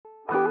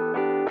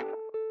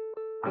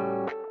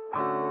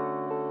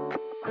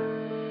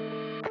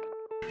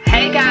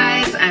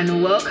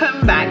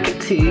welcome back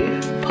to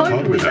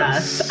Pod With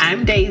Us.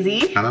 I'm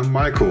Daisy. And I'm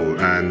Michael.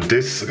 And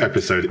this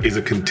episode is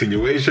a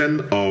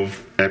continuation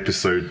of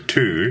episode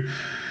 2,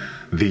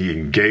 the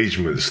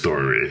engagement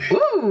story.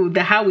 Ooh,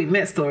 the how we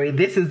met story.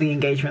 This is the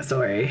engagement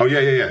story. Oh,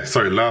 yeah.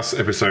 Sorry, last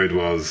episode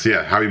was,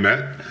 how we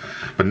met.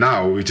 But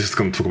now we're just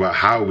going to talk about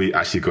how we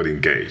actually got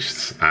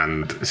engaged.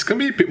 And it's going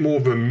to be a bit more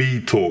of a me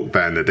talk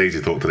than a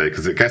Daisy talk today,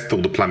 because I guess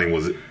all the planning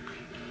was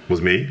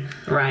me.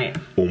 Right.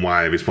 All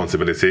my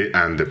responsibility,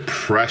 and the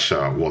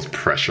pressure was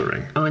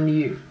pressuring. On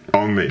you.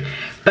 On me.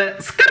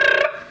 But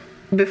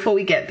before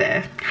we get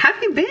there, have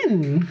you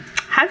been?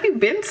 Have you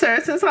been,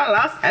 sir, since our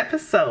last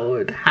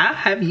episode? How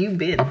have you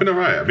been? I've been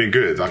alright. I've been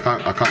good. I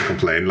can't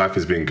complain. Life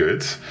has been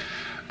good.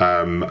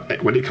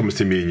 When it comes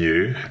to me and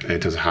you, in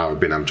terms of how I've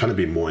been, I'm trying to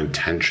be more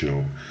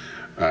intentional.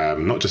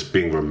 Not just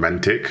being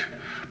romantic,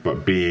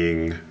 but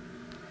being,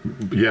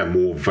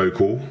 more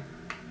vocal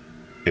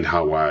in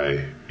how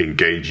I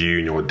engage you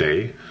in your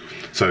day.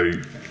 So,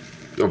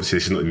 obviously,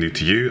 this is not new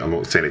to you. I'm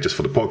not saying it just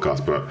for the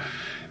podcast, but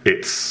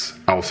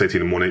I'll say to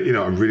you in the morning,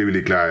 I'm really,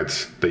 really glad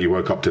that you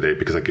woke up today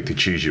because I get to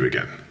choose you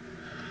again.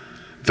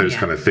 Those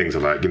kind of things are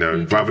like,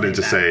 rather than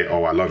just say,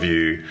 oh, I love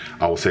you,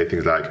 I will say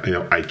things like,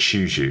 I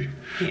choose you.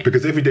 Yeah.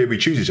 Because every day we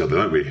choose each other,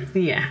 don't we?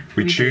 Yeah.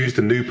 We choose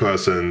the new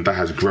person that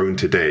has grown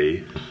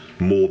today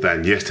more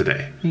than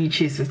yesterday. You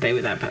choose to stay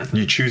with that person.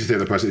 You choose to stay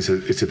with that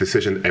person. It's a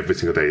decision every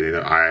single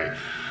day.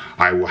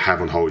 I will have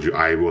and hold you.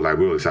 I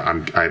will. It's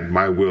like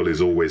my will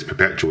is always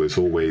perpetual. It's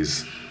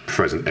always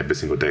present every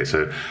single day.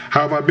 So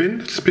how have I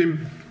been? It's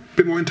been a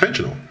bit more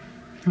intentional.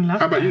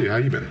 How about you? How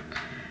have you been?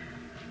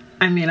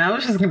 I mean, I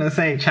was just going to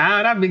say,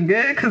 child, I've been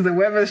good because the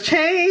weather's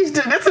changed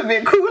and it's a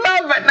bit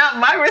cooler, but now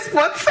my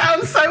response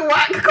sounds so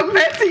whack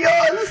compared to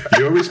yours.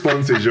 Your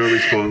response is your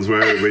response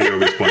where you're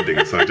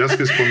responding. So just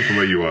respond from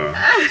where you are.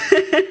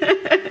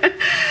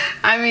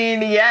 I mean,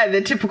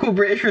 the typical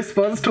British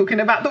response talking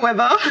about the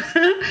weather.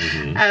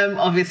 Mm-hmm.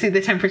 Obviously,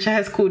 the temperature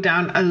has cooled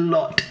down a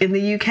lot in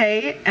the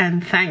UK,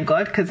 and thank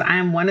God, because I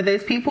am one of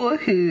those people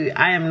who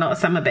I am not a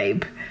summer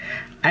babe.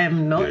 I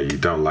am not. Yeah, you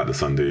don't like the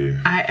sun, do you?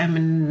 I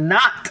am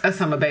not a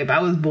summer babe.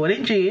 I was born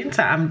in June,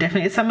 so I'm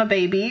definitely a summer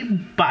baby,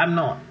 but I'm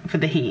not for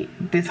the heat.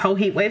 This whole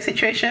heat wave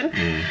situation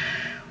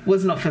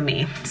was not for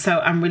me. So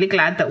I'm really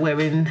glad that we're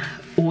in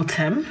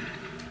autumn.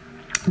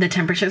 The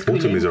temperature's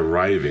cooling. Autumn is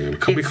arriving.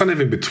 We're kind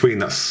of in between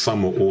that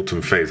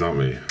summer-autumn phase, aren't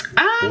we?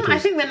 I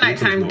think the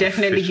nighttime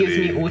definitely gives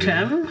me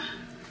autumn.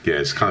 Yeah,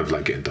 it's kind of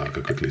like getting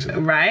darker quickly, isn't it?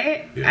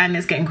 Right? Yeah. And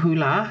it's getting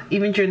cooler.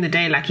 Even during the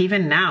day, like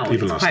even now.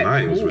 Even last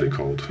night, it was really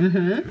cold.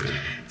 Mm-hmm. Yeah.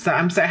 So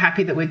I'm so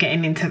happy that we're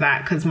getting into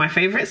that because my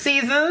favourite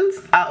seasons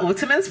are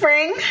autumn and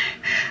spring.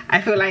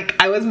 I feel like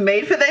I was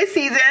made for those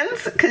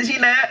seasons because,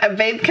 a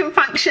babe can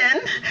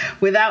function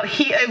without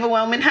heat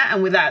overwhelming her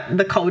and without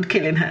the cold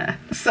killing her.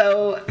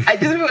 So I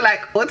just feel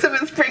like autumn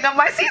and spring are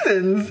my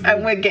seasons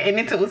and we're getting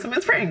into autumn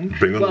and spring.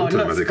 Bring on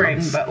autumn as it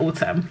comes. But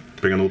autumn.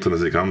 Bring on autumn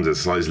as it comes.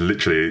 It's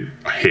literally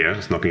here.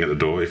 It's knocking at the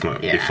door, if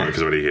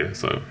it's already here.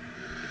 So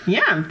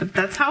yeah,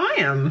 that's how I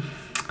am.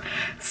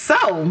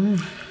 So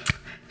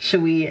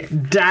should we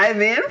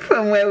dive in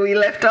from where we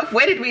left off?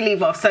 Where did we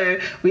leave off? So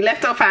we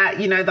left off at,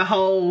 the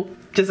whole,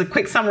 just a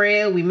quick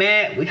summary. We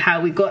met, how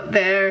we got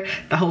there,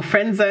 the whole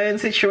friend zone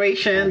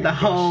situation, the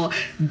whole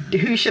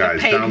who should have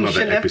paid, who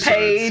shouldn't have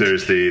paid.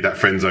 Seriously, that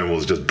friend zone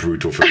was just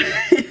brutal for me.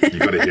 You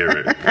got to hear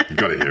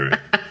it.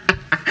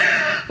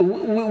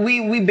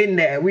 We've been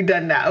there. We've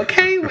done that.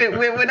 Okay,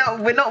 we're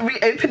not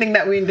reopening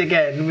that wound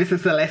again, Mrs.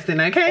 Celestine.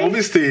 Okay.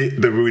 Obviously,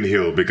 the wound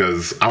healed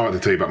because I want to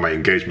tell you about my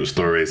engagement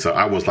story. So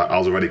I was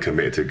already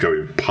committed to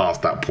going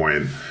past that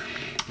point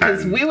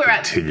because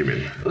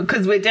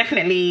we're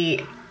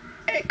definitely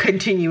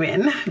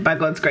continuing by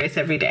God's grace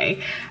every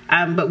day,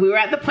 but we were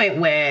at the point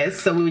where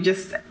we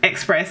just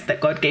expressed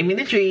that God gave me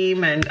the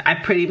dream and I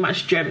pretty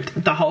much dreamt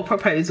the whole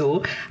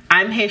proposal.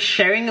 I'm here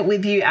sharing it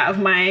with you out of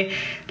my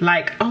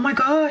oh my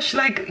gosh,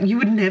 you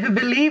would never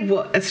believe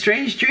what a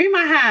strange dream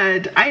I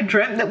had. I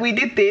dreamt that we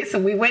did this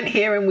and we went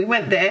here and we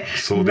went there,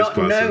 not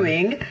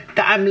knowing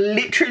that I'm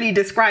literally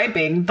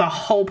describing the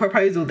whole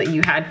proposal that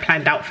you had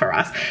planned out for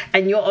us,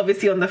 and you're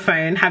obviously on the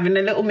phone having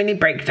a little mini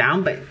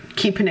breakdown but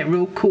keeping it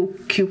real cool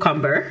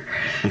cucumber.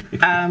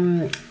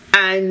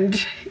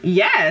 And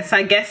yes,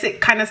 I guess it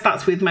kind of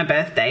starts with my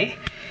birthday.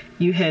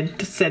 You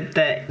had said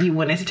that you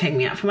wanted to take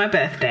me out for my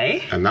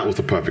birthday. And that was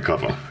the perfect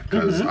cover.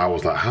 Because I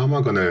was like, how am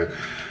I going to...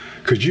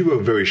 Because you were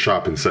very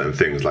sharp in certain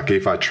things. Like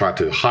if I tried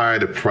to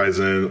hide a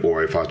present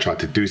or if I tried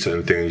to do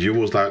certain things, you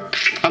was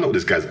like, I know what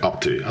this guy's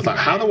up to. I was like,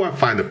 how do I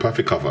find the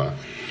perfect cover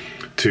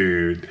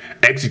to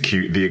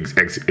execute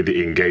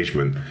the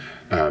engagement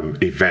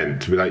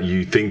event without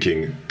you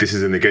thinking this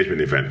is an engagement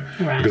event?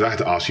 Right. Because I had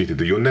to ask you to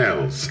do your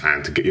nails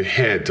and to get your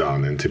hair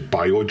done and to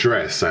buy your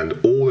dress and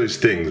all those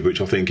things, which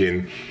I'm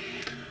thinking...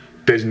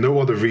 There's no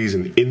other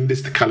reason in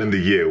this calendar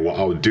year where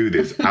I would do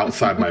this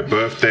outside my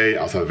birthday,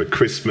 outside of a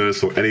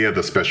Christmas or any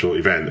other special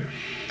event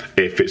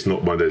if it's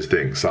not one of those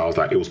things. So I was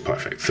like, it was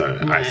perfect. So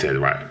I said,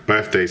 right,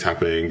 birthday's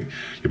happening.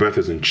 Your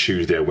birthday's on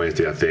Tuesday or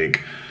Wednesday, I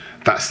think.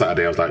 that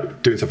Saturday I was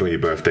like doing something on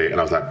your birthday, and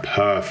I was like,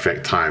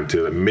 perfect time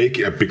to make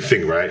it a big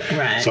thing, right?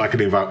 So I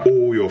can invite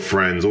all your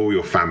friends, all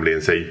your family,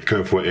 and say,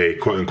 come for a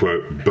quote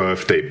unquote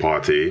birthday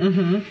party,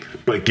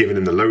 but giving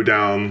them the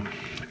lowdown.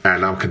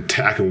 And I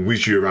can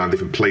whiz you around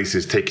different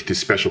places, take you to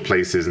special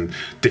places and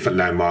different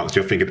landmarks.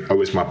 You're thinking,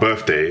 oh, it's my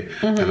birthday.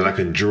 And then I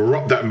can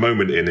drop that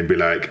moment in and be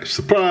like,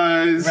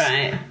 surprise,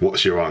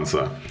 what's your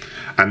answer?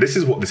 And this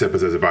is what this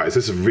episode is about. It's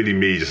just really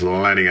me just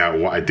lining out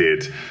what I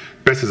did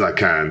best as I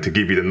can to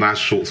give you the nice,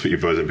 short, sweet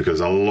version, because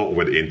a lot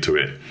went into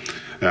it.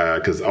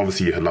 Because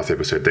obviously you heard last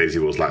episode, Daisy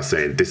was like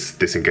saying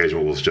this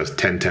engagement was just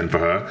 10-10 for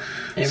her.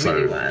 It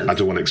really was. I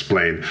just want to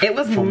explain. It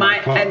was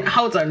and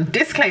hold on,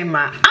 disclaimer.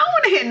 I don't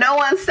want to hear no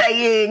one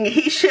saying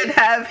he should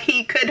have,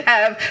 he could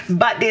have,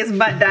 but this,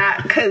 but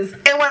that, because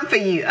it went for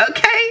you,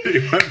 okay?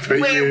 It went for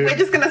you. We're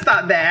just going to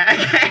start there,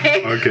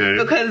 okay? Okay.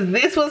 Because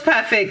this was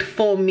perfect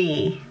for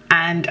me.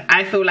 And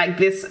I feel like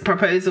this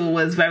proposal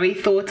was very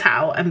thought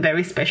out and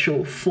very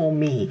special for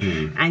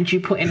me. And you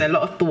put in a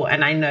lot of thought.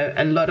 And I know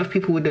a lot of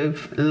people would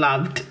have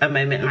loved a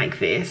moment like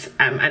this.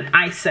 And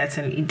I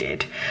certainly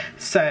did.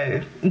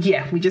 So,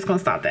 yeah, we're just going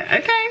to start there.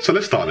 Okay. So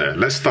let's start there.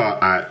 Let's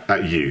start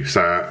at you.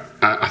 So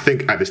I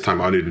think at this time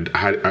I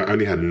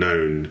only had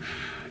known,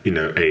 you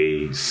know,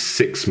 a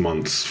 6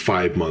 months,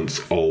 5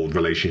 months old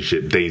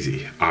relationship,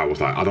 Daisy. I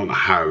was like, I don't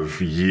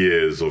have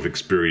years of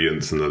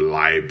experience in the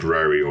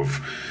library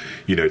of,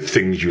 you know,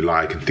 things you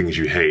like and things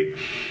you hate.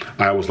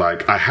 I was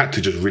like, I had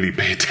to just really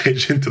pay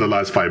attention to the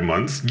last 5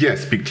 months.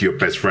 Yes, speak to your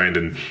best friend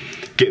and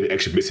get the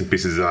extra bits and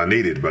pieces that I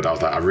needed. But I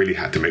was like, I really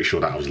had to make sure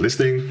that I was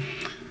listening,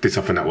 did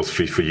something that was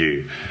free for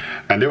you.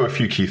 And there were a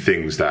few key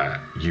things that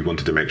you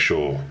wanted to make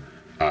sure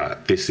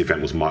this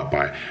event was marked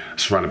by,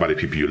 surrounded by the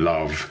people you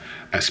love,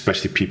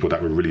 especially people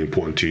that were really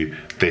important to you.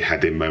 They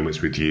had their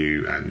moments with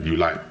you, and you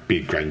like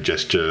big grand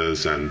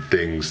gestures and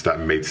things that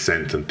made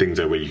sense and things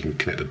where you can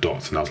connect the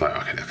dots. And I was like,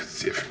 okay,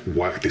 I can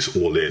work this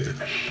all in.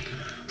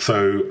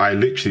 So I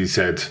literally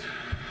said,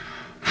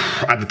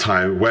 at the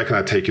time, where can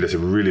I take you? There's a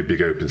really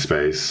big open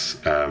space.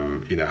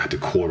 You know, I had to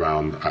call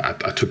around.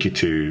 I took you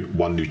to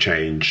One New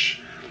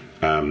Change,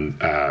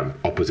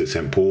 opposite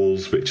St.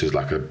 Paul's, which is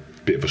like a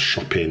bit of a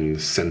shopping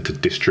centre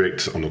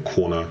district on the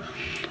corner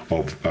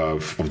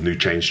of New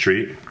Change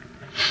Street.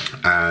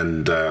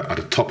 And at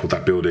the top of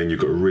that building, you've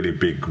got a really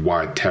big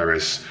wide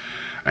terrace,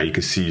 and you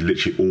can see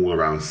literally all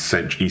around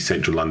East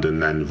Central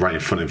London, and right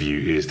in front of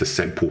you is the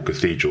St. Paul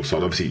Cathedral.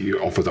 So obviously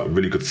it offers up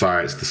really good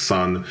sights, the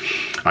sun.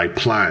 I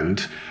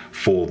planned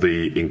for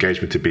the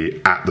engagement to be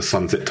at the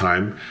sunset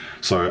time,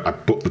 so I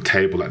booked the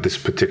table at this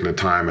particular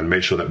time and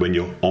made sure that when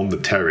you're on the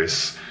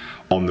terrace,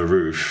 on the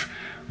roof,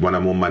 when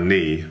I'm on my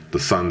knee, the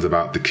sun's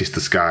about to kiss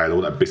the sky and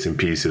all that bits and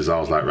pieces. I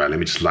was like, right, let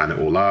me just line it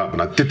all up.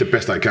 And I did the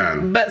best I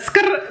can. But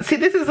see,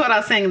 this is what I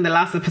was saying in the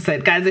last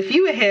episode. Guys, if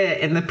you were here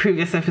in the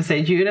previous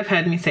episode, you would have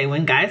heard me say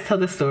when guys tell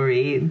the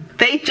story,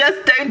 they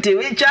just don't do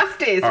it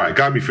justice. All right,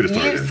 guide me through the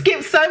story. You've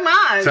skipped so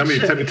much. Tell me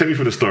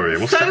through the story.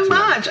 What's so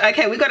much.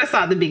 Okay, we got to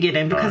start at the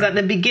beginning, because at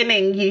the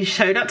beginning, you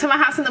showed up to my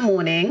house in the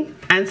morning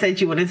and said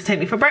you wanted to take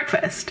me for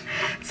breakfast.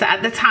 So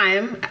at the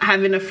time,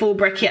 having a full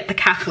brekkie at the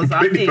cafe was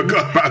our thing. I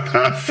forgot about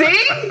that. See?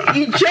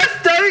 You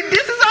just don't.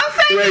 This is what I'm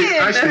saying.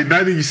 Wait, actually,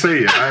 now that you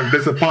say it,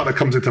 there's a part that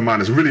comes into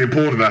mind. It's really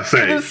important I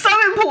say. It's so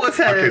important.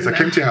 Okay, so I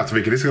came to your house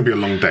thinking this is going to be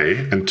a long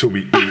day until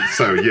we eat.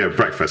 So, yeah,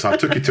 breakfast. I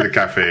took you to the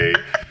cafe.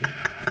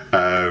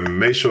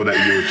 Made sure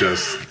that you were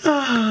just...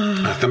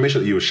 I made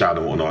sure that you were showered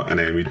and whatnot. And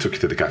then we took you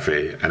to the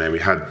cafe. And then we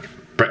had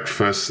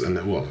breakfast. And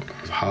then, what?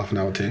 It was half an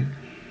hour thing?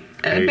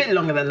 A bit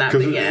longer than that,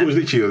 but yeah. It was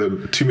literally a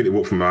 2-minute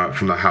walk from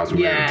the house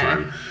we were at the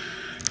time.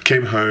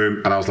 Came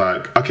home and I was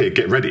like, okay,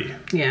 get ready.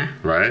 Yeah.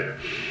 Right?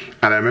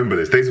 And I remember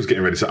this. Daisy was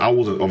getting ready, so I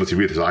wasn't obviously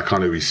with her, so I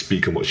can't really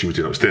speak on what she was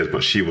doing upstairs,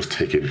 but she was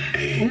taking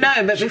ages. No,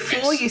 but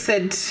before you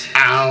said...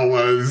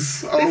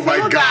 Hours. Oh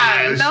my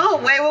gosh. No,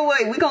 wait.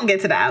 We're going to get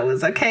to the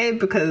hours, okay?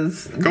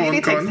 Because beauty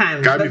takes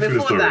time. But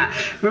before that,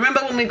 remember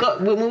when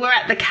we were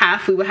at the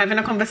cafe, we were having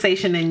a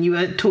conversation and you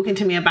were talking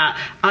to me about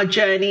our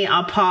journey,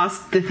 our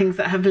past, the things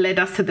that have led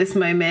us to this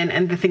moment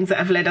and the things that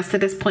have led us to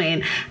this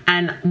point,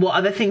 and what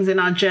are the things in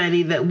our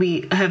journey that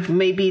we have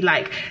maybe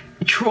like...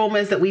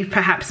 traumas that we've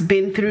perhaps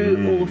been through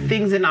or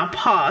things in our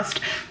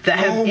past that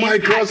have oh my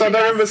gosh, I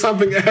remember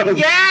something else.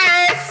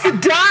 Yes,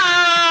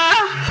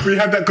 duh. We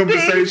had that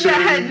conversation things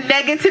that had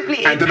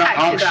negatively impacted us. And then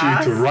I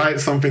asked you to write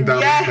something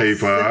down on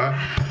paper.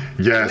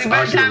 Yes, I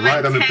actually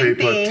write down the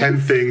paper 10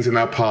 things in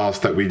our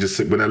past that we just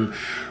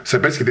so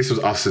basically this was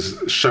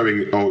us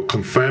showing or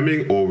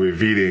confirming or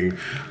revealing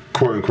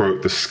quote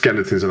unquote the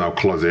skeletons in our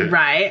closet,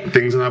 right?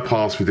 Things in our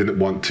past we didn't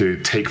want to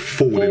take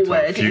forward into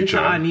our future, into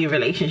our new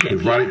relationship. We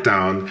write it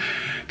down.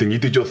 Then you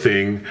did your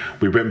thing.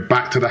 We went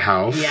back to the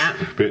house. Yeah.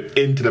 Went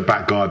into the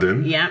back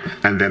garden. Yeah.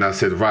 And then I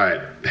said,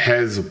 right,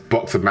 here's a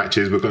box of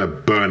matches. We're going to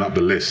burn up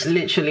the list.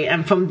 Literally.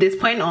 And from this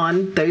point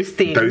on, those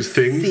things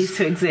cease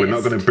to exist. We're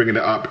not going to bring it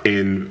up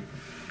in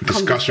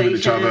discussion with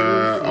each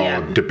other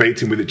or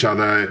debating with each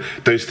other.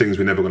 Those things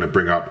we're never going to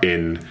bring up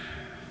in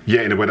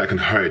Yeah, in a way that can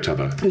hurt each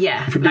other.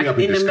 Yeah, if we bring like up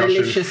a in a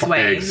malicious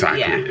way.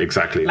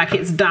 Exactly. Like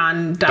it's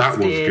done, dusted. That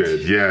was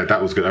good. Yeah,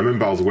 that was good. I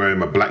remember I was wearing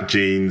my black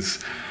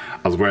jeans.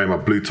 I was wearing my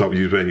blue top.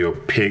 You was wearing your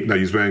pink. No,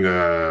 you was wearing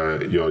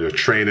your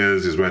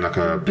trainers. You was wearing like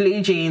a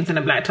blue jeans and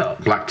a black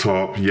top. Black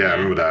top. Yeah, I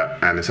remember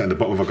that. And it's at the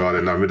bottom of a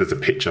garden. I remember there's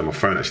a picture on my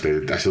phone actually.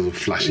 That's just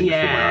flashing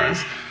before my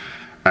eyes.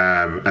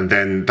 And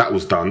then that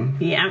was done.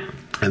 Yeah.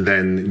 And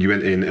then you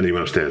went in and you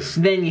went upstairs.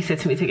 Then you said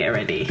to me to get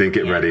ready. Then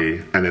get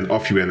ready. And then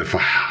off you went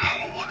for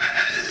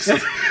hours.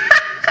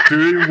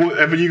 Doing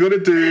whatever you got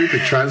to do to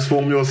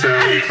transform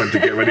yourself and to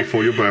get ready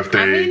for your birthday.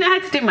 I mean, I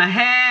had to do my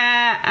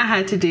hair. I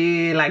had to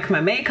do like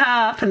my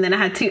makeup. And then I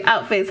had 2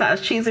 outfits that I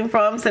was choosing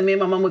from. So me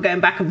and my mum were going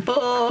back and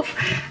forth.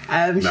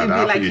 She'd be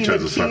like, you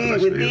look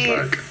cute with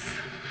this.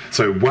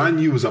 So when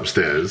you was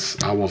upstairs,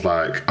 I was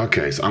like,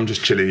 okay, so I'm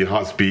just chilling. Your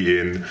heart's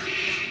beating.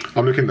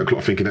 I'm looking at the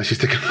clock thinking that she's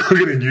taking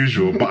longer than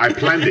usual, but I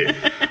planned it.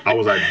 I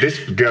was like, this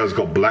girl's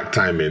got black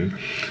timing,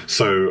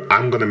 so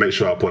I'm going to make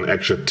sure I put an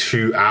extra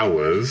 2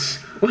 hours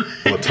on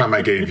the time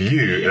I gave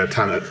you and the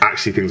time that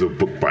actually things were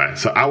booked by.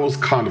 So I was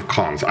kind of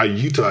calm. So I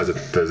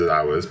utilized those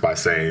hours by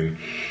saying,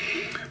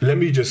 let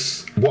me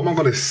just, what am I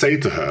going to say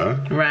to her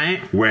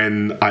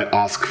when I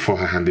ask for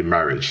her hand in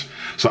marriage?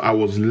 So I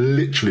was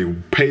literally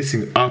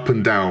pacing up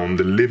and down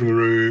the living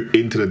room,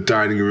 into the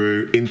dining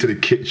room, into the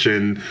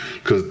kitchen,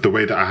 because the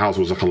way that our house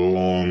was like a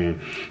long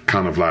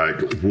kind of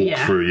like walk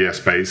through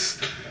space.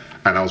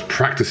 And I was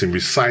practicing,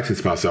 reciting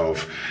to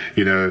myself,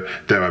 you know,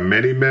 there are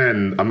many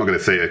men, I'm not going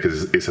to say it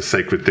because it's a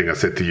sacred thing I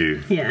said to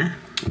you. Yeah.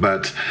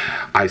 But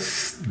I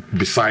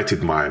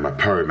recited my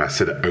poem. I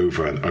said it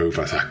over and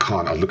over. I said, I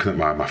can't. I was looking at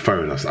my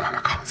phone. I was like,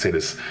 I can't say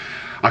this.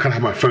 I can't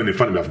have my phone in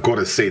front of me. I've got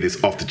to say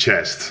this off the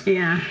chest.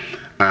 Yeah.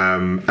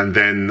 And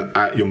then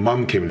your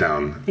mum came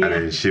down and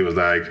then she was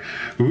like,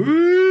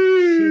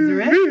 ooh. She's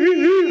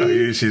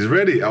ready. She's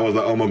ready. I was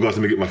like, oh my God, let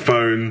me get my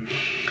phone.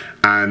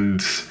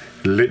 And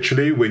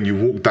literally when you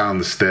walk down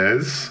the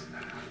stairs,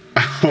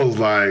 I was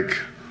like,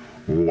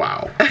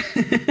 wow.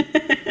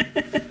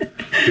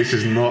 This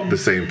is not the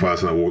same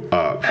person I walked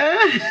up.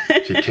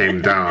 She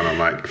came down. I'm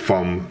like,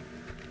 from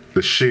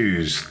the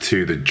shoes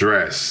to the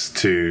dress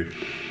to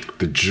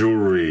the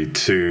jewelry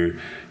to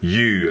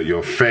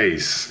your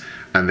face,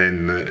 and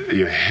then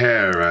your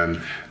hair and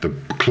the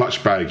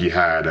clutch bag you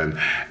had, and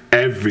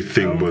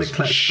everything was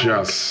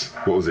just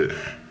bag. What was it?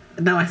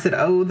 No, I said,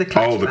 the clutch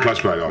bag. Oh, the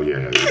clutch bag. Oh, yeah.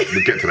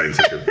 We'll get to that in a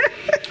second.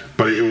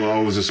 But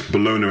I was just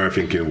blown away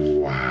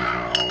thinking,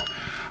 wow.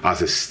 I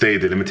said, stay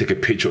there, let me take a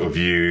picture of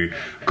you.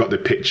 Got the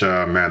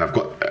picture, man. I've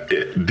got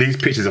these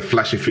pictures are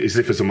flashing as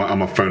if it's on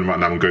my phone right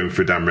now. I'm going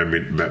through down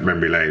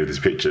memory lane with these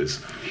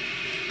pictures.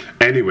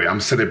 Anyway,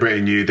 I'm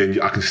celebrating you. Then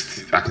I can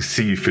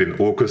see you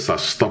feeling awkward, so I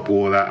stopped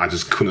all that. I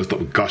just couldn't stop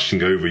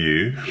gushing over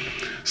you.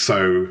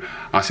 So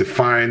I said,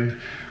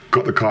 fine.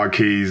 Got the car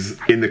keys,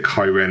 in the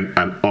car went,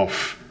 and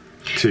off.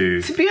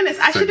 To be honest,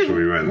 I should have.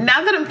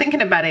 Now that I'm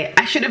thinking about it,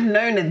 I should have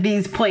known at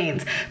these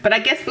points. But I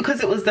guess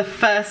because it was the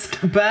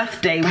first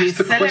birthday we were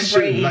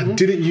celebrating. Like,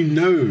 didn't you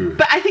know?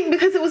 But I think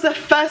because it was the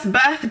first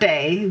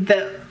birthday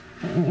that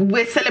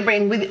we're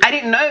celebrating with, I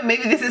didn't know.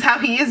 Maybe this is how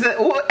he is.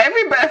 Or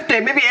every birthday,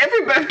 maybe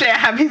every birthday I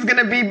have, he's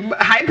gonna be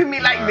hyping me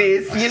like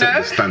this. You know,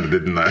 set the standard,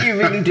 didn't I? You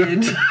really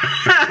did.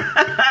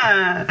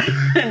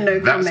 No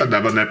That's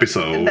another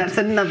episode. That's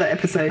another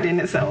episode in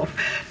itself.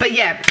 But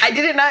yeah, I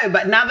didn't know.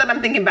 But now that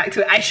I'm thinking back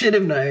to it, I should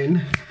have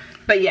known.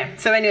 But yeah,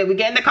 so anyway, we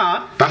get in the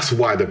car. That's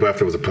why the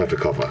birthday was a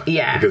perfect cover.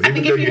 Yeah. Because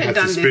even though you had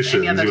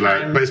suspicions, you're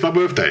like, but it's my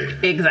birthday.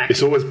 Exactly.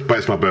 It's always, but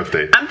it's my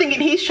birthday. I'm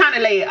thinking he's trying to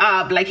lay it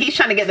up, like he's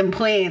trying to get them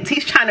points.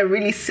 He's trying to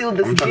really seal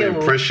this deal. I'm trying to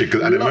impress you,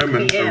 because at the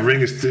moment, a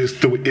ring is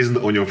still isn't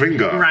on your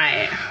finger.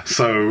 Right.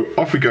 So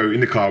off we go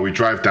in the car, we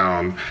drive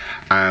down,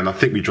 and I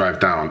think we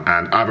drive down,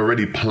 and I've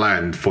already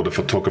planned for the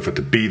photographer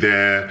to be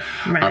there.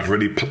 Right.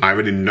 I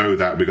already know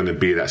that we're going to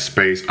be at that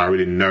space. I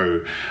already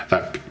know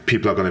that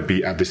people are going to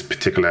be at this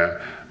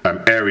particular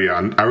area,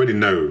 and I already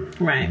know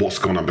what's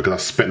going on because I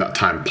spent that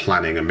time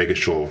planning and making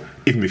sure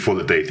even before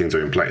the day things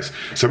are in place.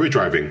 So we're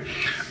driving,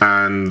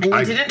 and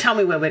you didn't tell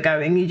me where we're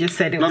going. You just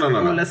said it was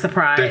all a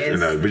surprise. Definitely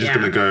no. We're just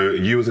going to go.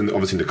 You was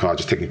obviously in the car,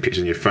 just taking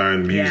pictures on your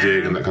phone,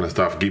 music and that kind of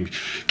stuff,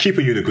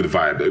 keeping you in a good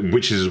vibe,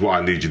 which is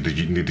what I needed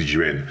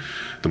you in.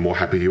 The more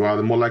happy you are,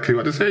 the more likely you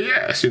are to say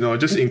yes. You know,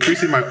 just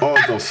increasing my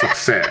odds of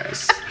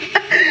success.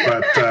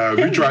 But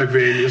we drive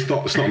in. It's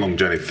not a long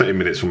journey. 30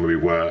 minutes from where we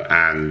were,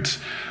 and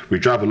we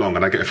drive along,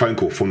 and I get a phone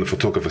call from the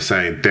photographer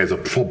saying there's a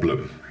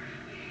problem.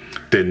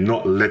 They're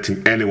not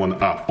letting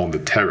anyone up on the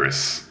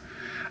terrace.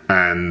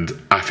 And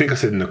I think I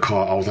said in the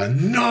car, I was like,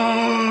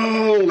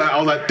 no! I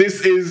was like,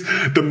 this is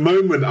the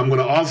moment I'm going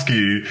to ask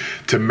you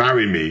to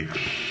marry me.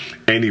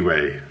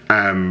 Anyway,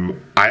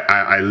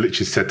 I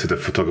literally said to the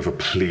photographer,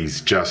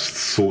 please just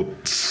sort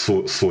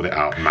it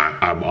out, man.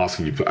 I'm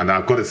asking you. And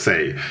I've got to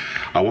say,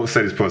 I won't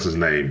say this person's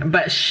name,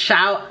 but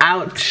shout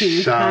out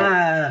to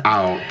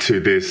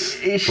this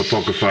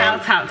photographer.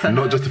 Shout out to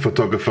not her. just the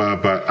photographer,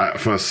 but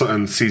for a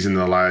certain season in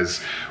our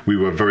lives, we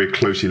were very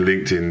closely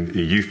linked in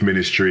youth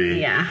ministry.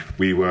 Yeah.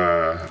 We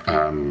were...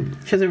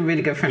 she was a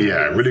really good friend.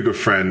 Yeah, really good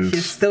friend.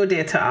 She's still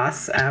dear to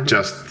us.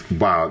 Just,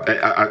 wow.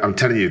 I'm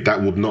telling you,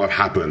 that would not have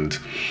happened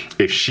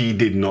if she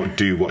did not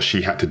do what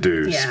she had to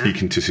do,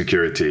 speaking to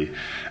security,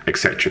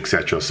 etc.,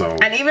 etc. So,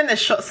 and even the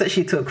shots that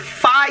she took,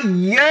 fire!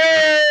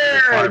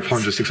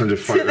 500, 600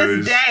 photos.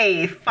 To this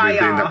day, fire.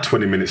 Within that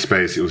 20-minute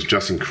space, it was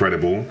just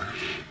incredible.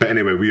 But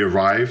anyway, we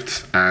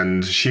arrived,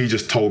 and she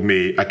just told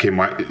me, okay,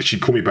 Mike, she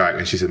called me back,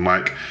 and she said,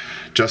 Mike,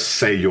 just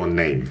say your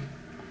name.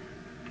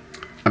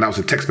 And that was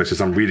a text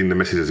message. I'm reading the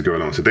messages that go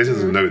along. So Daisy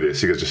doesn't know this.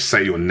 She goes, just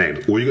say your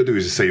name. All you got to do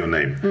is just say your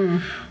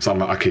name. So I'm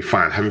like, okay,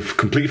 fine. Having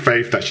complete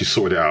faith that she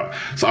sorted it out.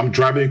 So I'm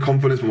driving in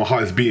confidence, but my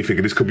heart is beating,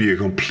 thinking this could be a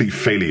complete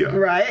failure.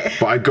 Right.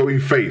 But I go in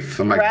faith.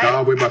 I'm like,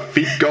 God, where my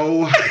feet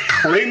go, I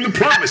claim the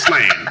promised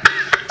land.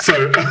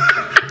 So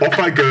off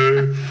I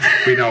go.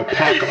 We now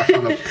park. I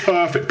found a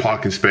perfect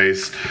parking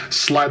space.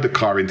 Slide the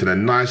car into there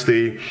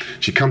nicely.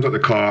 She comes out the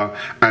car,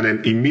 and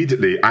then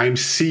immediately I'm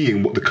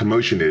seeing what the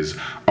commotion is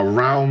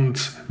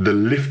around the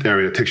lift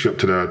area that takes you up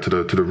to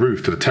the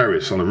roof, to the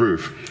terrace on the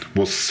roof.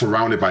 Was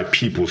surrounded by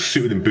people,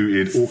 suited and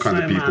booted, all kinds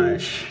of people.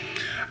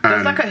 There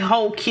was like a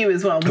whole queue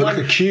as well. Like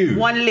a queue.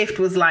 One lift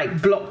was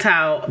like blocked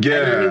out. Yeah.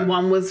 And only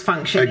one was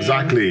functioning.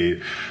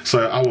 Exactly.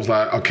 So I was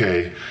like,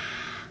 okay.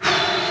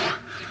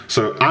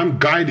 So I'm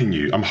guiding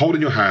you. I'm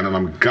holding your hand and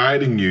I'm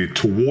guiding you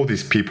toward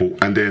these people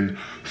and then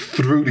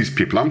through these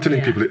people. I'm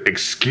telling people,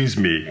 excuse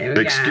me.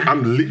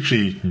 I'm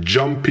literally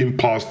jumping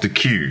past the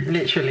queue.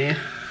 Literally. And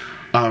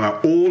I'm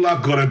like, all I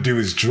gotta do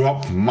is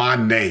drop my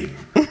name.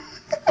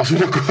 That's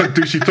what I gotta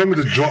do. She told me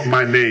to drop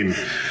my name.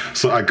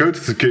 So I go to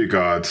the security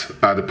guard,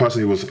 the person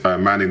who was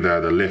manning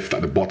the lift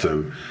at the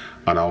bottom,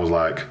 and I was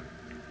like,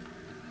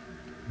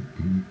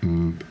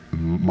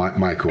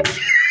 Michael.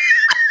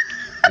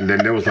 And then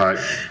there was like,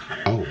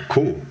 oh,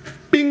 cool.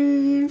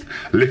 Bing!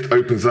 Lift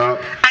opens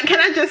up. And can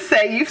I just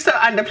say, you've so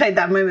underplayed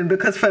that moment,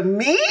 because for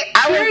me,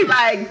 I was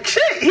like,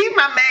 shit, he's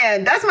my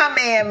man. That's my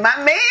man. My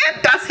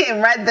man, that's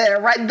him right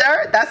there.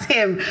 That's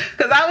him.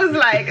 Because I was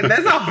like,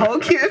 there's a whole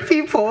queue of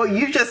people.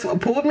 You just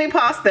pulled me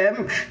past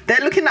them.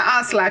 They're looking at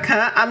us like,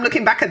 huh? I'm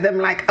looking back at them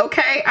like,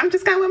 okay, I'm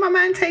just going where my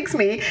man takes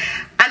me.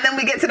 And then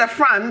we get to the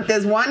front.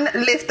 There's one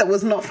lift that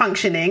was not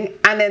functioning.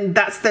 And then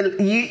that's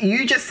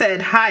you just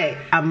said, hi,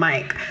 I'm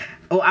Mike.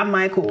 Or I'm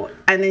Michael.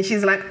 And then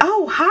she's like,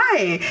 oh,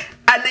 hi.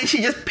 And then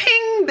she just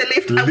pinged the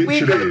lift. Literally.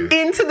 And we go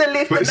into the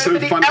lift. But it's so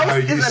funny how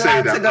you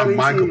say that I'm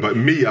Michael, but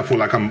me, I feel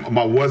like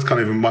my words can't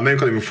even, my name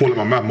can't even fall out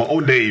my mouth. My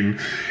own name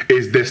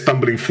is they're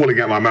falling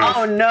out my mouth.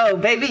 Oh no,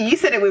 baby, you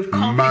said it with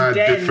confidence.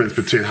 Mad difference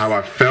between how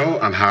I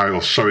felt and how I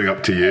was showing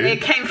up to you.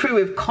 It came through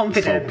with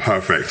confidence. So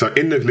perfect. So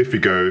in the lift we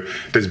go,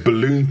 there's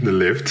balloons in the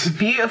lift.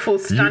 Beautiful,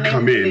 stunning You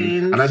come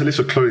balloons. in, and as a lift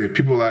of clothing,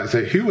 people like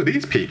say, who are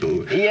these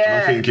people? Yeah.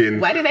 And I'm thinking,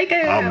 where did they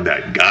go? I'm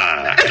that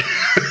guy.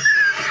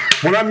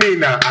 When I mean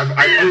that,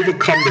 I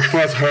overcome the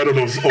first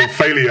hurdle of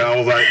failure. I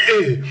was like,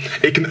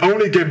 it can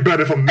only get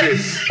better from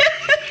this.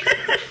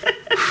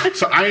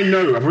 So I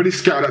know, I've already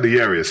scouted out the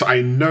area. So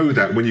I know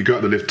that when you go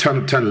out the lift,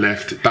 turn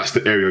left, that's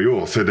the area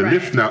you're. So the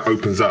lift now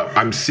opens up.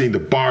 I'm seeing the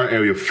bar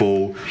area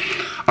full.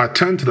 I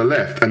turn to the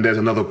left and there's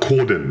another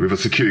cordon with a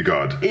security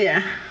guard.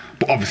 Yeah.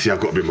 But obviously I've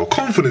got a bit more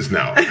confidence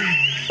now.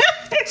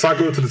 So I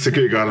go to the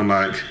security guard and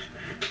I'm like,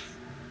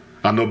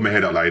 I nod my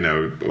head up like,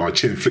 my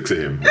chin flicks at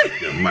him.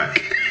 Yeah,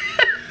 Mac.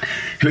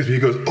 He looks at me,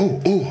 he goes,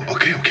 oh,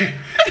 okay.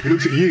 He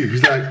looks at you,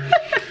 he's like,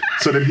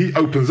 so then he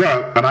opens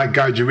up and I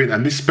guide you in,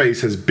 and this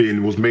space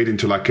was made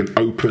into like an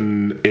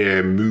open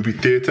air movie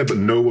theatre, but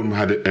no one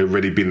had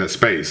already been in that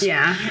space.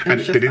 Yeah.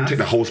 And they didn't take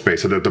the whole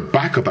space, so the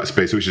back of that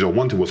space, which is I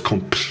wanted, was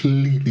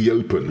completely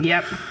open.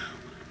 Yep.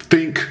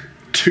 Think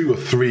 2 or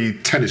 3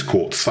 tennis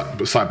courts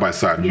side by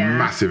side,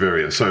 massive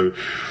area. So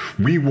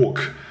we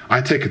walk,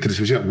 I take her to this,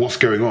 she's like, what's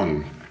going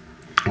on?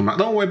 I'm like,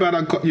 don't worry about it,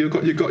 I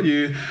got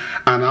you.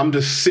 And I'm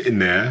just standing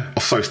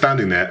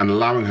there and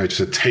allowing her just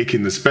to take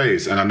in the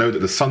space. And I know that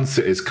the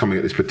sunset is coming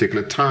at this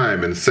particular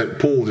time, and St.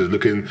 Paul's is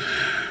looking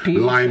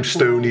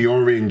limestoney,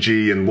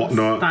 orangey and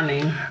whatnot.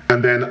 Stunning.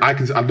 And then I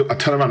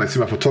turn around and see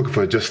my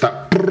photographer just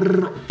start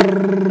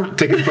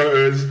taking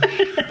photos.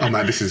 I'm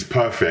like, this is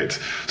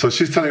perfect. So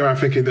she's turning around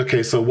thinking,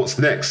 okay, so what's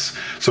next?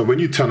 So when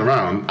you turn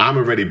around, I'm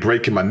already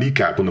breaking my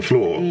kneecap on the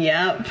floor.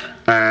 Yep.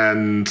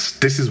 And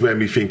this is where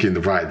me thinking,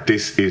 right,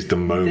 this is the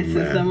moment.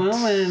 This is the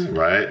moment.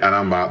 Right? And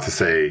I'm about to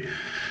say,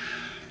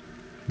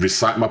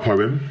 recite my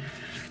poem.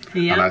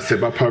 Yep. And I said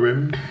my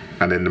poem,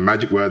 and then the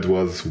magic word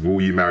was,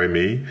 will you marry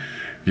me?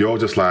 You're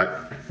just like,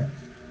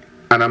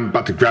 and I'm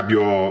about to grab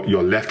your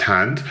left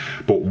hand,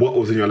 but what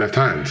was in your left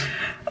hand?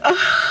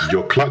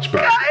 Your clutch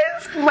bag.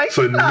 Guys,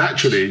 so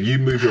naturally, you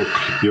move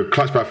your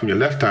clutch bag from your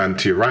left hand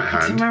to your right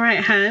hand. To my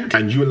right hand.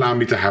 And you allow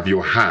me to have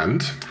your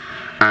hand.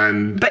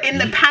 But in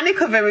the panic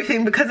of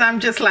everything, because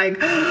I'm just like,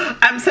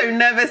 I'm so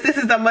nervous, this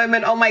is the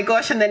moment, oh my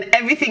gosh, and then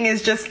everything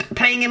is just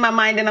playing in my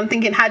mind, and I'm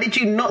thinking, how did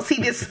you not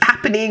see this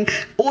happening?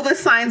 All the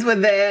signs were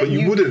there. But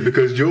you wouldn't,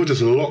 because you're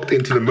just locked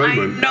into the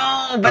moment.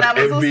 I know, but I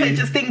was also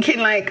just thinking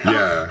like,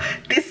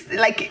 this,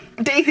 like,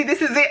 Daisy,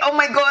 this is it, oh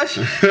my gosh.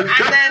 And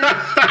then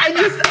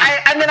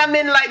and then I'm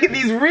in like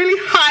these really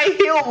high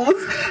heels.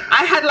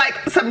 I had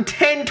like some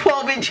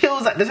 10-12 inch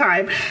heels at the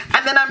time,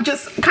 and then I'm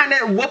just kind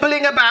of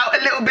wobbling about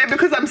a little bit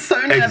because I'm so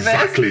nervous.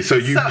 Exactly. So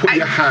you put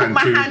your hand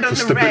for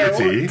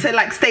stability to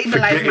like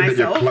stabilize myself. That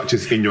your clutch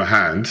is in your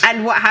hand.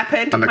 And what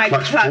happened? And the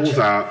clutch falls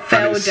out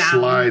and it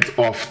slides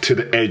off to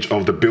the edge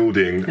of the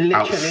building,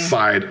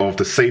 outside of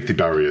the safety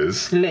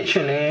barriers.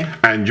 Literally.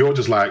 And you're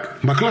just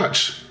like, my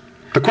clutch.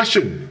 The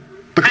question.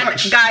 The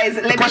clutch. And guys,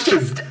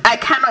 I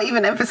cannot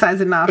even emphasize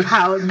enough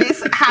how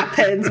this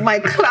happens. My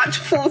clutch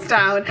falls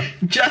down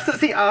just as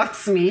he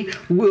asks me,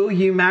 will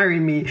you marry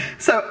me?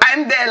 So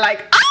I'm there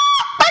like,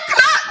 my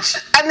clutch!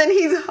 And then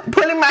he's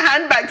pulling my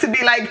hand back to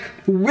be like,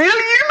 will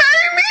you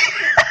marry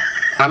me?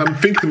 And I'm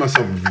thinking to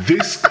myself,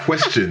 this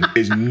question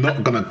is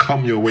not going to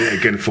come your way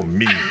again for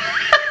me.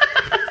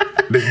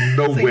 There's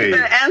no way. You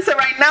better answer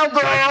right now,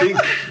 girl. So I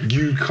think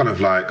you kind of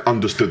like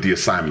understood the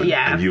assignment.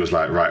 Yeah. And you was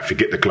like, right,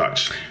 forget the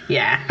clutch.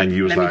 Yeah. And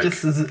you was Let me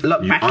just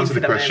lock you back answered into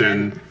the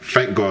question. Moment.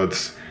 Thank God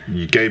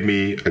you gave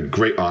me a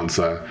great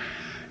answer.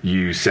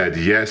 You said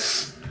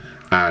yes.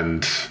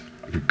 And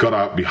we got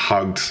up, we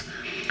hugged.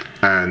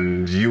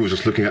 And you were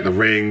just looking at the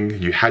ring.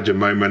 You had your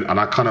moment. And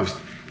I kind of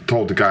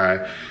told the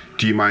guy,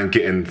 do you mind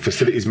getting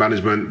facilities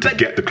management to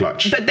get the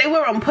clutch? But they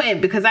were on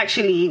point, because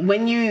actually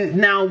when you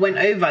now went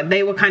over,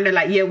 they were kind of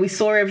like, yeah, we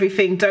saw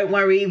everything, don't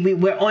worry, we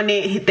were on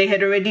it. They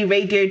had already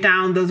radioed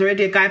down. There was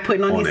already a guy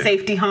putting on his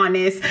safety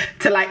harness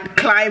to like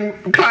climb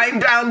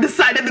down the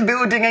side of the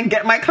building and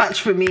get my clutch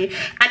for me.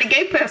 And it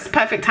gave us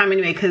perfect time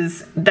anyway,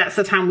 because that's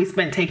the time we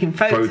spent taking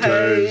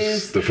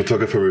photos. The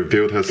photographer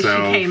revealed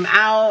herself. She came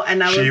out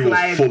and she was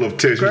like, full of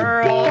tears. She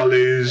was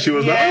bawling. She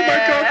was like, oh my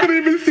God, I couldn't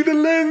even see the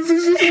lens.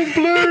 It's just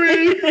all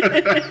blurry.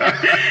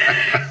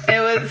 It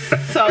was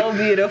so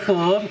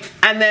beautiful.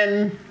 And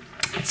then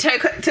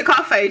took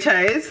our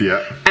photos.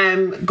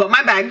 Got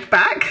my bag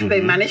back.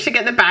 They managed to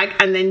get the bag,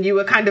 and then you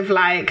were kind of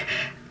like,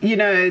 you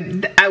know,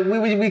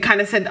 we kind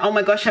of said, oh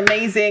my gosh,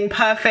 amazing,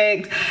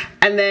 perfect.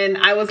 And then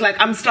I was like,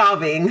 I'm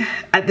starving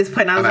at this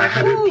point. I was like, I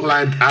had it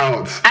planned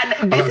out.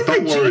 And this is the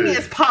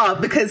genius part,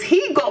 because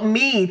he got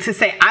me to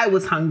say I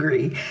was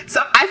hungry.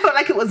 So I felt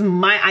like it was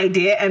my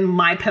idea and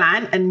my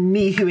plan and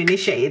me who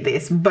initiated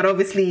this. But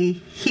obviously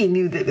he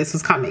knew that this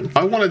was coming.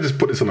 I want to just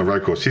put this on the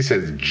record. She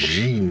says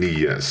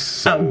genius.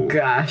 So oh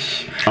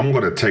gosh. I'm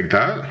going to take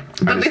that.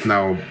 And it's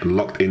now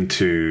locked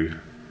into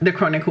the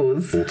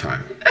Chronicles. All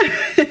time.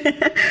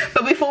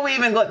 But before we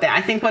even got there, I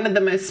think one of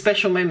the most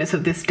special moments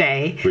of this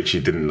day, which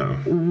you didn't know,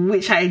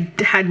 which I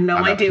had no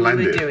idea what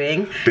we were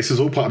doing. This is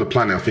all part of the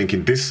planning. I'm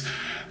thinking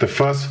the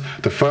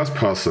first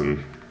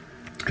person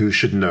who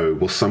should know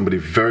was somebody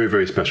very,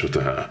 very special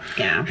to her.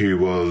 Yeah. Who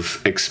was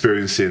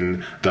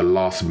experiencing the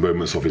last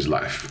moments of his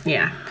life.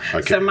 Yeah.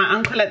 Okay. So my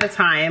uncle at the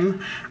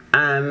time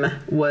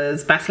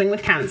was battling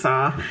with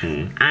cancer,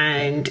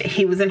 and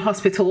he was in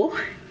hospital,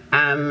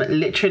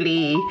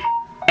 literally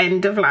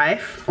end of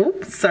life.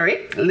 Oops,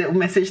 sorry, little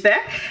message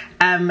there.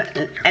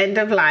 End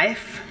of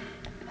life.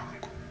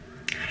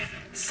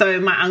 So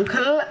my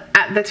uncle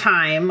at the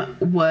time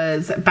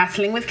was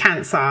battling with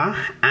cancer,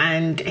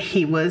 and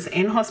he was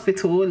in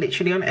hospital,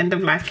 literally on end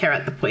of life care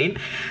at the point.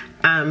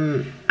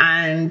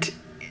 And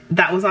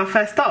that was our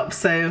first stop.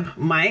 So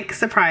Mike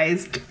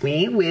surprised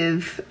me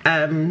with,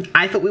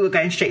 I thought we were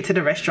going straight to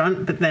the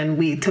restaurant, but then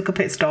we took a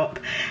pit stop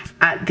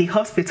at the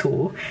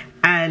hospital.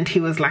 And he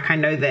was like, I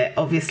know that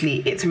obviously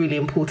it's really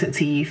important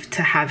to you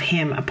to have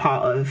him a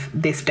part of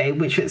this day,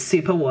 which it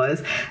super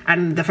was.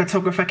 And the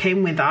photographer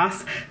came with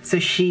us, so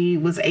she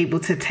was able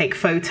to take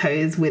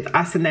photos with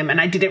us and them.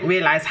 And I didn't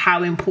realize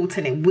how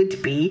important it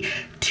would be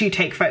to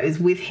take photos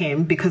with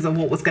him because of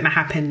what was going to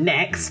happen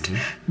next.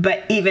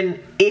 But even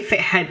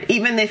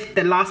if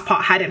the last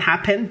part hadn't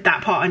happened,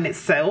 that part in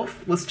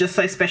itself was just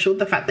so special.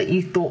 The fact that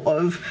you thought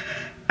of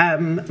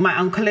my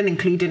uncle and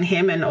including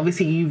him, and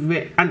obviously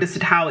you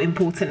understood how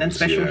important and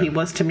special he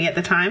was to me at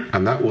the time.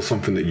 And that was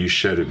something that you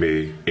shared with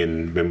me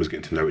when we was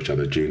getting to know each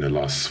other during the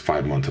last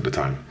 5 months at the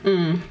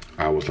time.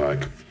 I was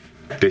like,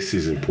 this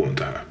is important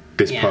to her.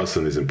 This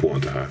person is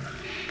important to her.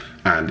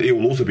 And it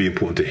will also be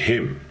important to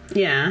him.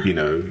 Yeah. You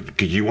know,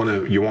 you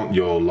want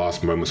your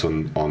last moments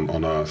on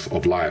earth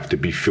of life to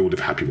be filled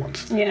with happy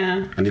ones.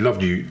 Yeah. And he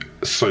loved you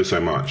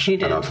so much. He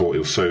did. And I thought it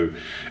was so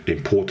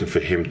important for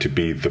him to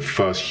be the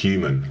first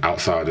human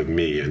outside of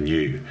me and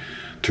you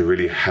to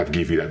really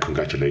give you that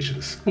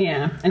congratulations.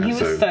 Yeah. And he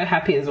was so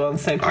happy as well and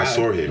so proud. I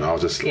saw him. I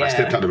was just I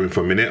stepped out of the room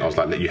for a minute. I was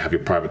like, let you have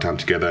your private time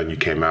together, and you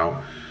came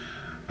out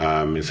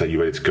and said, you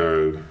ready to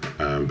go?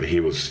 But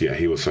he was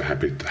so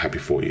happy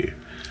for you.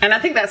 And I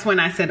think that's when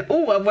I said,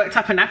 oh, I've worked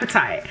up an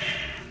appetite.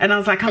 And I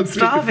was like, I'm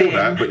starving. Before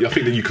that, but I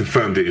think that you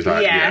confirmed it. It's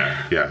like,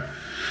 yeah.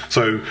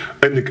 So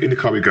in the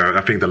car we go.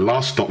 I think the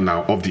last stop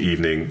now of the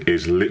evening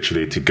is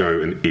literally to go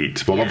and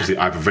eat. Well, obviously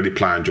I've already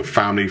planned your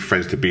family,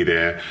 friends to be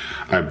there.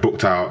 I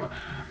booked out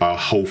a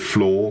whole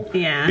floor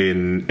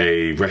in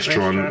a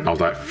restaurant. I was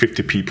like,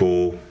 50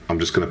 people. I'm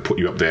just going to put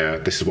you up there.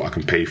 This is what I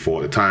can pay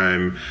for at the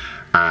time.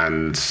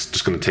 And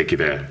just going to take you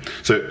there.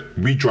 So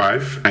we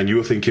drive, and you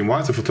were thinking,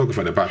 why is the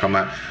photographer at the back? I'm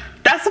like...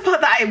 That's the part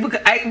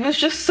that I was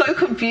just so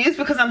confused,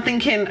 because I'm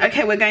thinking,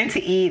 okay, we're going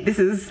to eat.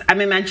 I'm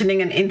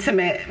imagining an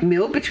intimate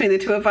meal between the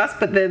two of us.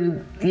 But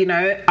then, you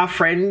know, our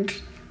friend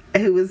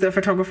who was the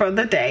photographer of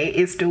the day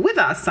is still with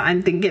us. So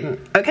I'm thinking,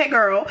 okay,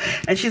 girl.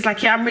 And she's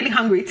like, yeah, I'm really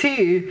hungry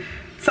too.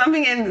 So I'm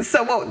thinking,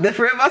 so what, the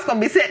three of us gonna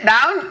be sit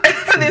down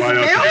for this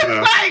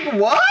meal? Like,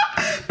 what?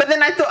 But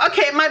then I thought,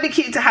 okay, it might be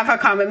cute to have her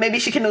come, and maybe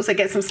she can also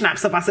get some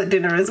snaps of us at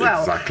dinner as well.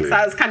 Exactly. So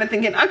I was kind of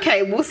thinking,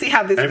 okay, we'll see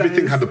how this goes.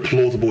 Everything had the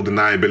plausible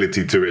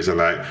deniability to it. So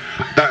like,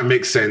 that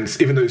makes sense.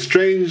 Even though it's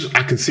strange,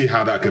 I can see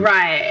how that can...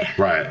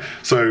 Right.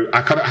 So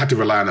I kind of had to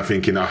rely on her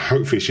thinking,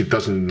 hopefully she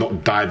doesn't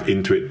not dive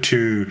into it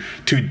too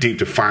deep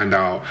to find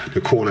out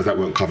the corners that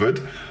weren't covered.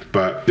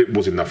 But it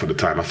was enough at the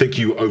time. I think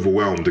you were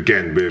overwhelmed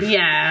again with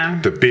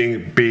the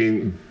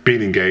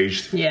being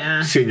engaged,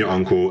 seeing your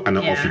uncle, and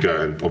then off you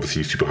go. And obviously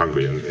you're super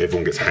hungry, and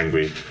everyone gets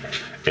hangry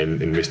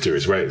in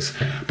mysterious ways.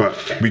 But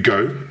we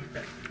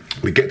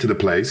get to the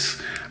place,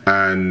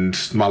 and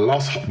my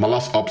last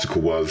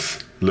obstacle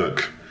was,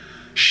 look,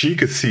 she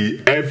could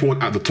see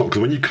everyone at the top,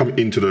 because when you come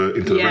into the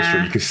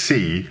restaurant, you can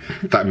see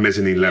that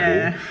mezzanine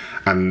level,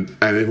 and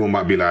everyone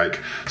might be like,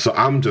 so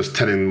I'm just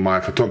telling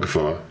my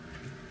photographer,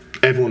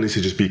 everyone needs to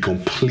just be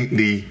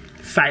completely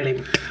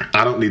silent.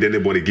 I don't need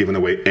anybody giving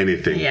away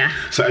anything. Yeah.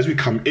 So as we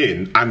come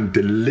in, I'm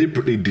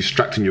deliberately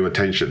distracting your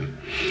attention.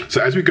 So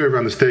as we go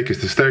around the staircase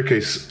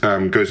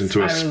goes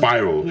into a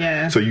spiral.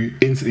 Yeah. So you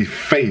instantly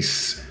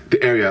face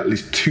the area at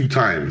least 2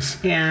 times.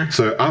 Yeah.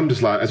 So I'm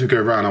just like, as we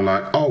go around, I'm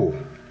like, oh,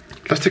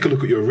 let's take a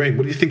look at your ring.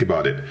 What do you think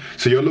about it?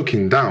 So you're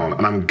looking down,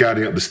 and I'm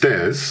guiding up the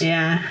stairs.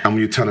 Yeah. And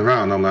when you turn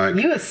around, I'm like...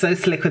 You were so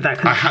slick with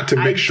that. I had to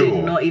make sure. I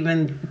did not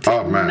even...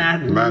 Man.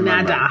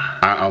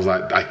 I was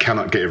like, I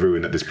cannot get it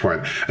ruined at this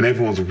point. And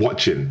everyone's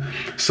watching.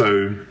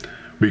 So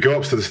we go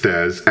up to the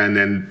stairs, and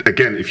then,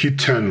 again, if you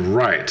turn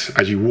right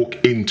as you walk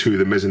into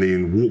the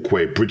mezzanine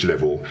walkway, bridge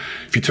level,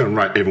 if you turn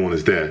right, everyone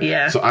is there.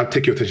 Yeah. So I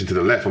take your attention to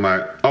the left. I'm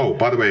like, oh,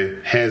 by the way,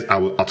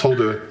 I told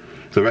the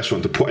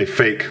restaurant to put a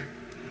fake...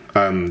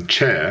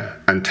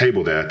 chair and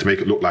table there to make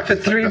it look like for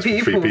three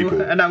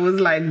people. And I was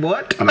like,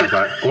 what? And I was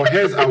like, well,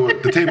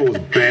 the table was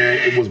bare.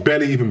 It was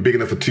barely even big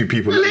enough for 2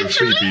 people, let alone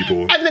 3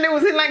 people. And then it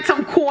was in like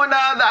some corner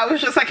that I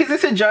was just like, is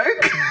this a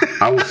joke?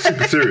 I was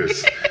super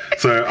serious.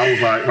 So I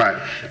was like,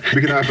 right, we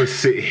can either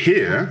sit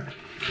here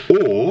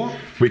or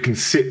we can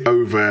sit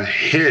over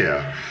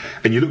here.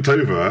 And you looked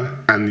over,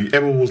 and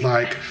everyone was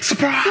like,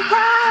 surprise!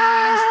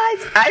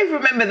 I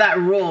remember that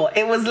roar.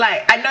 It was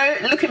like, I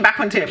know, looking back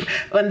on the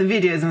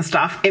videos and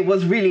stuff, it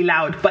was really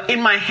loud. But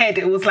in my head,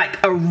 it was like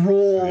a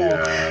roar.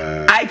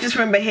 Yeah. I just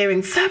remember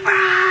hearing, surprise!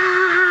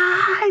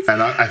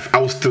 And I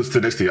was still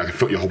next to you. I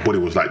felt your whole body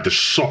was like the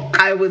shock.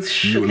 I was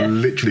shook. You were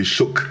literally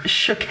shook.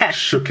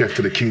 Shooketh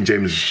to the King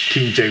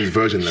James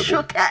version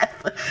level.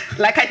 Shooketh.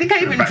 Like, I think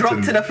I even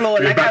dropped to the floor.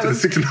 Like, back to the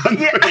 1600s.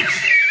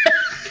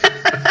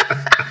 Yeah.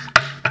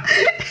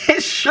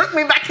 It shook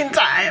me back in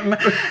time.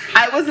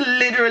 I was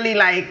literally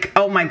like,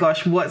 oh my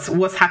gosh,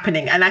 what's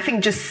happening? And I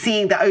think just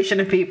seeing the ocean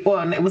of people,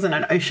 well, it wasn't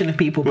an ocean of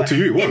people, but to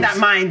you, it was. In that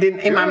mind,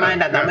 in my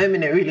mind at that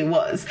moment, it really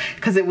was.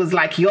 Because it was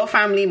like your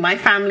family, my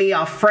family,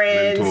 our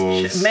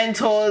friends,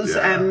 mentors,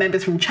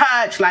 members from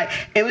church. Like,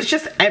 it was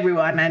just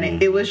everyone,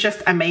 and it was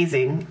just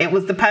amazing. It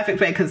was the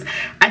perfect way, because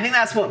I think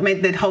that's what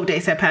made the whole day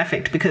so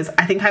perfect, because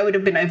I think I would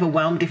have been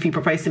overwhelmed if you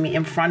proposed to me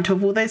in front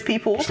of all those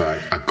people. It's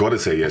like, I gotta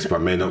say yes, but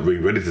I may not be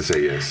ready to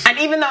say yes. And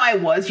even though I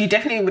was, you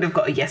definitely would have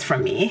got a yes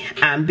from me,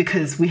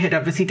 because we had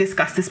obviously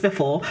discussed this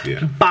before.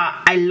 Yeah. But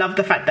I love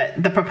the fact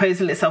that the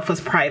proposal itself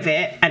was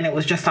private, and it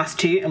was just us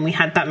two, and we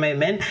had that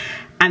moment,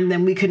 and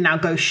then we could now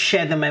go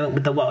share the moment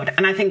with the world.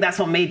 And I think that's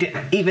what made it,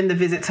 even the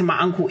visit to my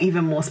uncle,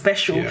 even more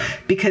special,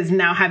 because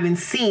now having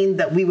seen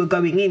that we were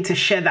going in to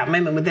share that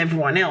moment with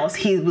everyone else,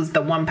 he was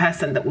the one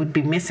person that would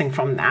be missing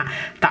from that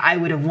I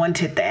would have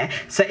wanted there.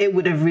 So it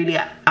would have really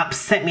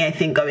upset me, I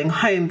think, going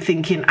home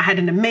thinking I had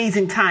an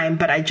amazing time,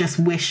 but I just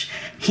wish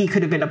he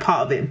could have been a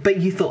part of it. But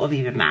you thought of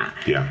even that.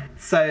 Yeah.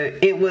 So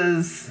it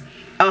was...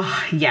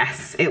 Oh,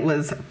 yes, it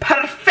was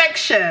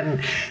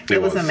perfection.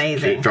 It was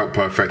amazing. It felt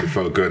perfect. It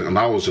felt good. And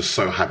I was just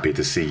so happy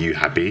to see you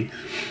happy.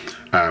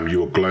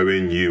 You were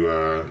glowing.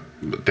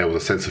 There was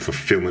a sense of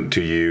fulfillment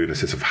to you and a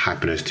sense of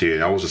happiness to you.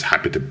 And I was just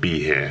happy to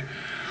be here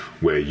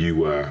where you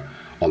were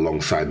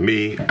alongside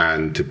me,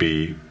 and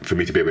for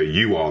me to be where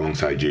you are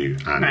alongside you.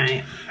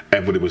 And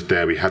everybody was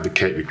there. We had the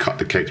cake. We cut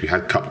the cakes. We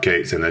had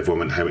cupcakes, and everyone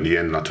went home at the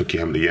end. And I took you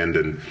home at the end.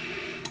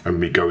 And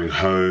me going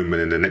home.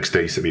 And then the next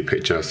day, you sent me a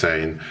picture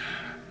saying,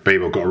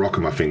 babe, I've got a rock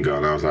on my finger.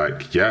 And I was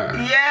like, yeah.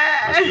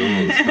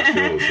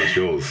 That's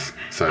yours.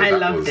 So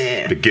that was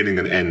the beginning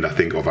and end, I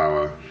think, of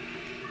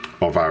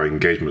our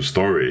engagement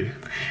story.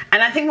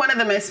 And I think one of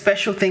the most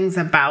special things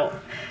about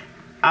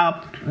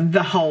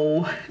the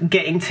whole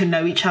getting to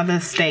know each other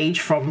stage,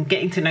 from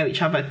getting to know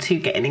each other to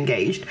getting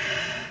engaged,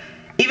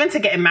 even to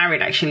getting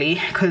married, actually,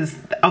 because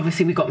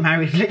obviously we got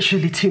married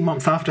literally 2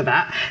 months after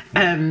that.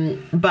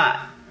 But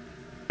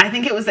I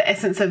think it was the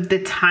essence of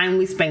the time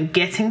we spent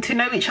getting to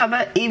know each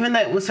other. Even though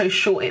it was so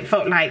short, it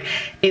felt like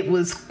it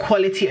was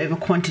quality over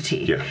quantity.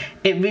 Yeah.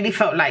 It really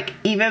felt like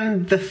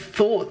even the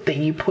thought that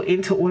you put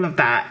into all of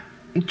that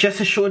just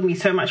assured me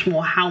so much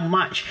more how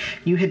much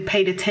you had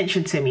paid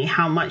attention to me,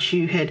 how much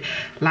you had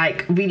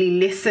like really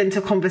listened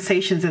to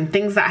conversations and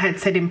things that I had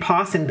said in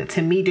passing that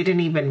to me didn't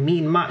even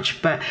mean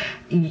much, but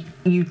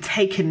you'd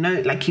taken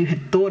note, like you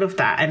had thought of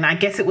that. And I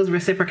guess it was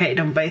reciprocated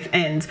on both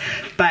ends,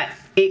 but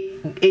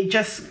it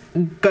just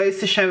goes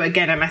to show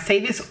again, and I say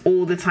this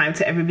all the time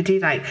to everybody,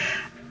 like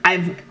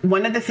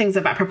one of the things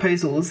about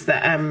proposals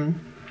that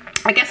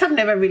I guess I've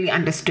never really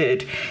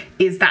understood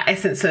is that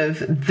essence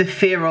of the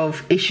fear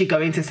of, is she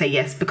going to say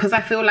yes? Because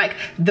I feel like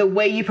the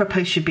way you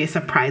propose should be a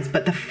surprise,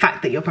 but the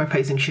fact that you're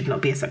proposing should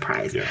not be a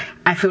surprise. Yeah.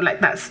 I feel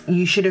like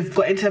you should have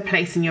got into a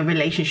place in your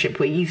relationship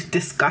where you've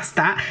discussed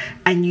that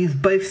and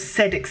you've both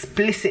said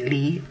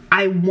explicitly,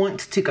 I want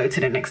to go to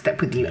the next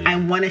step with you. I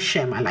want to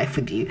share my life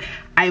with you.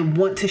 I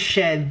want to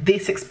share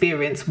this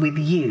experience with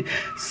you.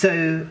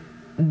 So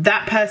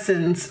that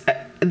person's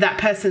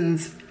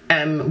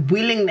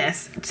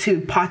willingness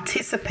to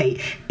participate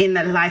in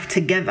a life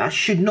together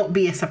should not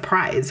be a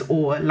surprise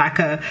or like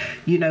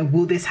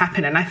will this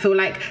happen? And I feel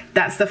like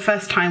that's the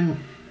first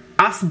time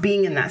us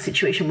being in that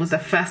situation was the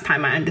first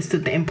time I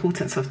understood the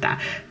importance of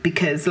that,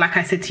 because like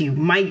I said to you,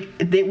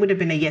 it would have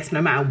been a yes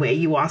no matter where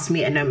you asked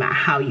me and no matter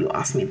how you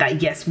asked me.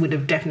 That yes would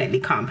have definitely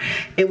come.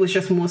 It was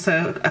just more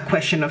so a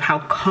question of how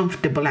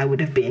comfortable I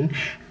would have been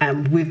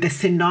with the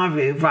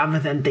scenario rather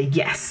than the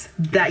yes.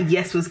 That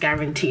yes was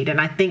guaranteed. And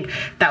I think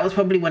that was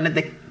probably one of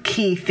the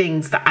key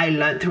things that I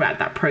learned throughout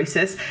that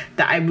process,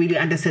 that I really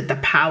understood the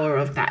power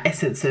of that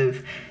essence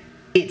of,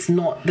 it's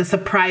not, the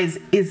surprise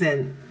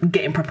isn't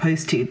getting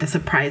proposed to. The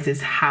surprise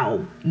is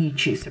how you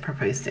choose to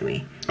propose to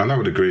me. And I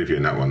would agree with you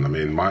in that one. I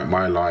mean,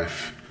 my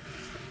life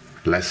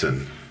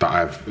lesson that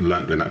I've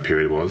learned in that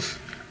period was,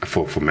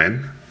 for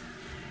men,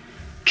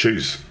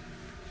 choose.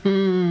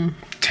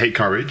 Take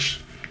courage,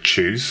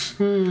 choose,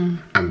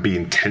 and be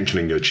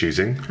intentional in your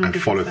choosing 100%.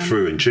 And follow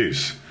through and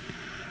choose.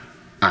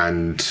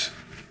 And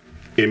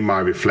in my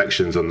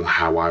reflections on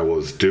how I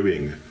was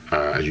doing,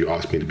 as you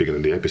asked me at the beginning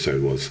of the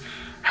episode, was,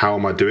 how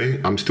am I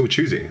doing? I'm still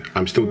choosing.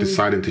 I'm still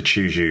deciding to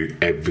choose you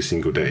every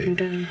single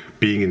day.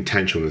 Being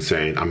intentional and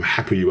saying, I'm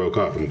happy you woke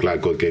up. I'm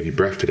glad God gave you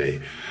breath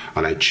today.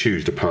 And I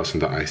choose the person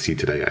that I see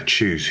today. I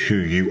choose who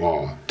you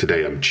are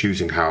today. I'm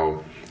choosing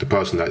how the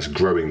person that's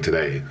growing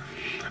today.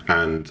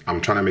 And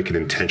I'm trying to make an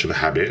intentional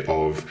habit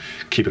of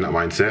keeping that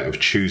mindset of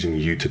choosing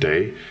you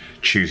today,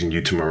 choosing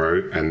you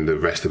tomorrow, and the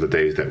rest of the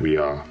days that we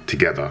are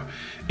together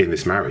in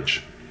this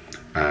marriage.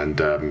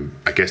 And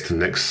I guess the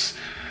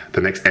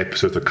next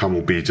episode to come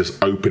will be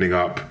just opening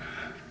up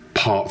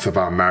parts of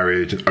our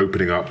marriage and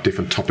opening up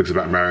different topics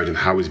about marriage and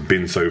how it's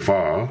been so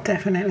far.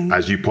 Definitely.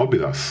 As you pod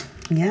with us.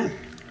 Yeah.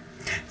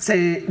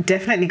 So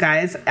definitely,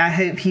 guys, I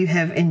hope you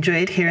have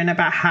enjoyed hearing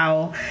about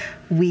how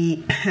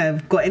we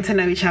have gotten to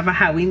know each other,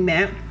 how we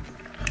met,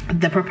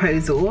 the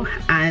proposal,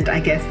 and I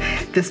guess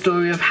the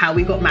story of how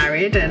we got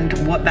married and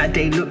what that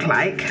day looked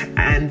like.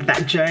 And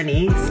that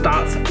journey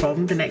starts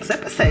from the next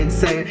episode.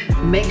 So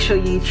make sure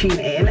you tune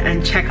in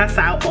and check us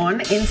out on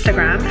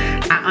Instagram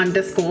at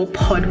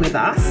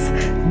 _pod_with_us.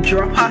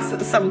 Drop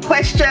us some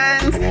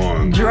questions.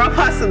 Drop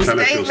us some tell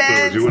statements. Us your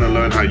stories. We want to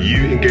learn how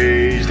you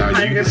engaged, how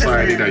 100%. You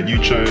decided, how you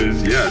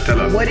chose. Yeah, tell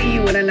us. What do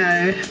you want to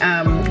know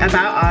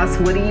about us?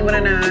 What do you want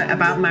to know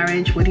about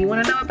marriage? What do you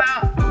want to know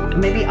about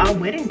maybe our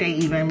wedding day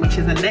even, which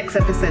is the next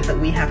episode that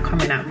we have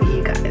coming out for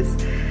you guys.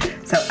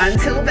 So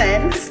until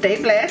then,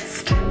 stay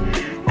blessed,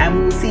 and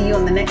we'll see you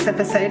on the next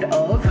episode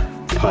of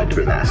Pod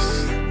With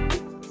Us.